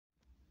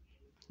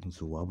And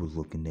so I was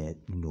looking at,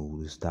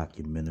 this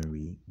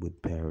documentary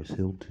with Paris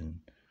Hilton,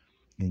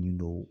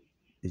 and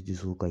it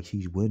just looked like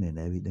she's winning.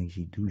 Everything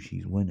she do,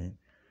 she's winning.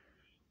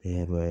 They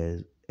have her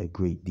as a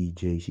great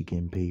DJ. She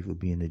getting paid for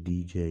being a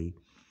DJ.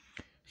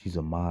 She's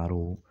a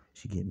model.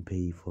 She getting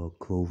paid for her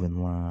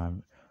clothing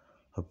line,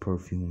 her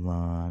perfume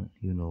line.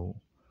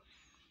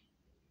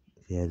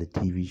 She had a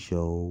TV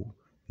show.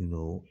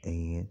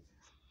 And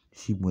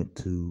she went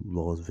to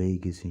Las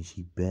Vegas and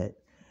she bet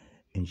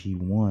and she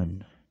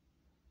won.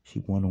 She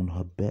won on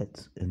her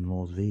bets in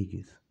Las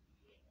Vegas.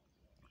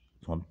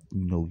 So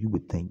you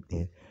would think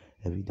that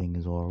everything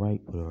is all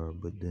right with her,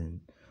 but then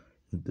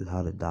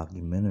how the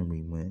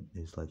documentary went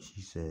is like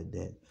she said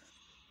that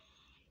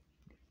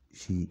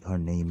her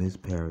name is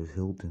Paris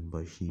Hilton,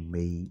 but she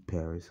made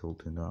Paris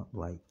Hilton up.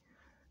 Like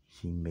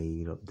she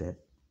made up that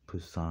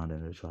persona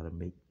to try to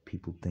make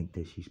people think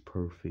that she's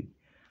perfect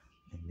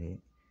and that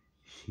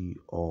she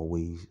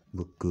always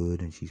look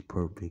good and she's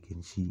perfect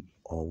and she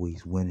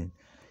always winning.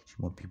 She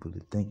want people to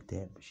think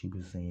that, but she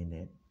was saying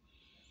that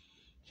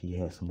she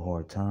had some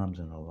hard times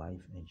in her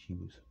life and she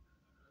was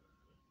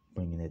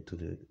bringing it to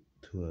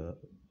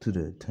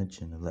the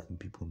attention and letting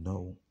people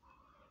know.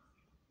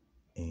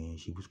 And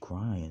she was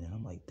crying, and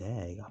I'm like,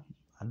 dang,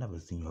 I never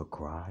seen her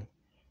cry.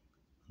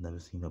 Never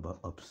seen her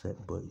upset,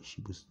 but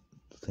she was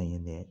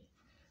saying that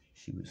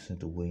she was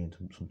sent away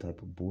into some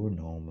type of boarding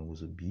home and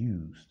was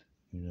abused,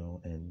 and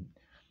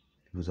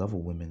there was other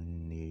women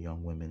in there,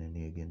 young women in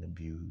there getting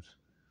abused.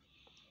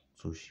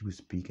 So she was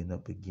speaking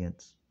up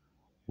against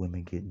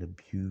women getting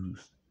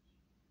abused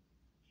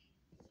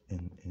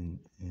in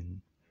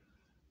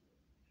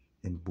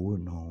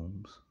boarding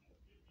homes.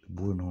 The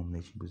boarding home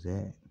that she was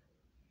at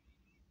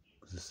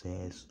was a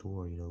sad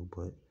story though,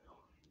 but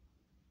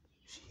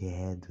she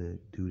had to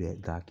do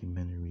that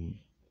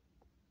documentary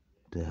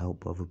to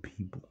help other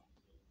people.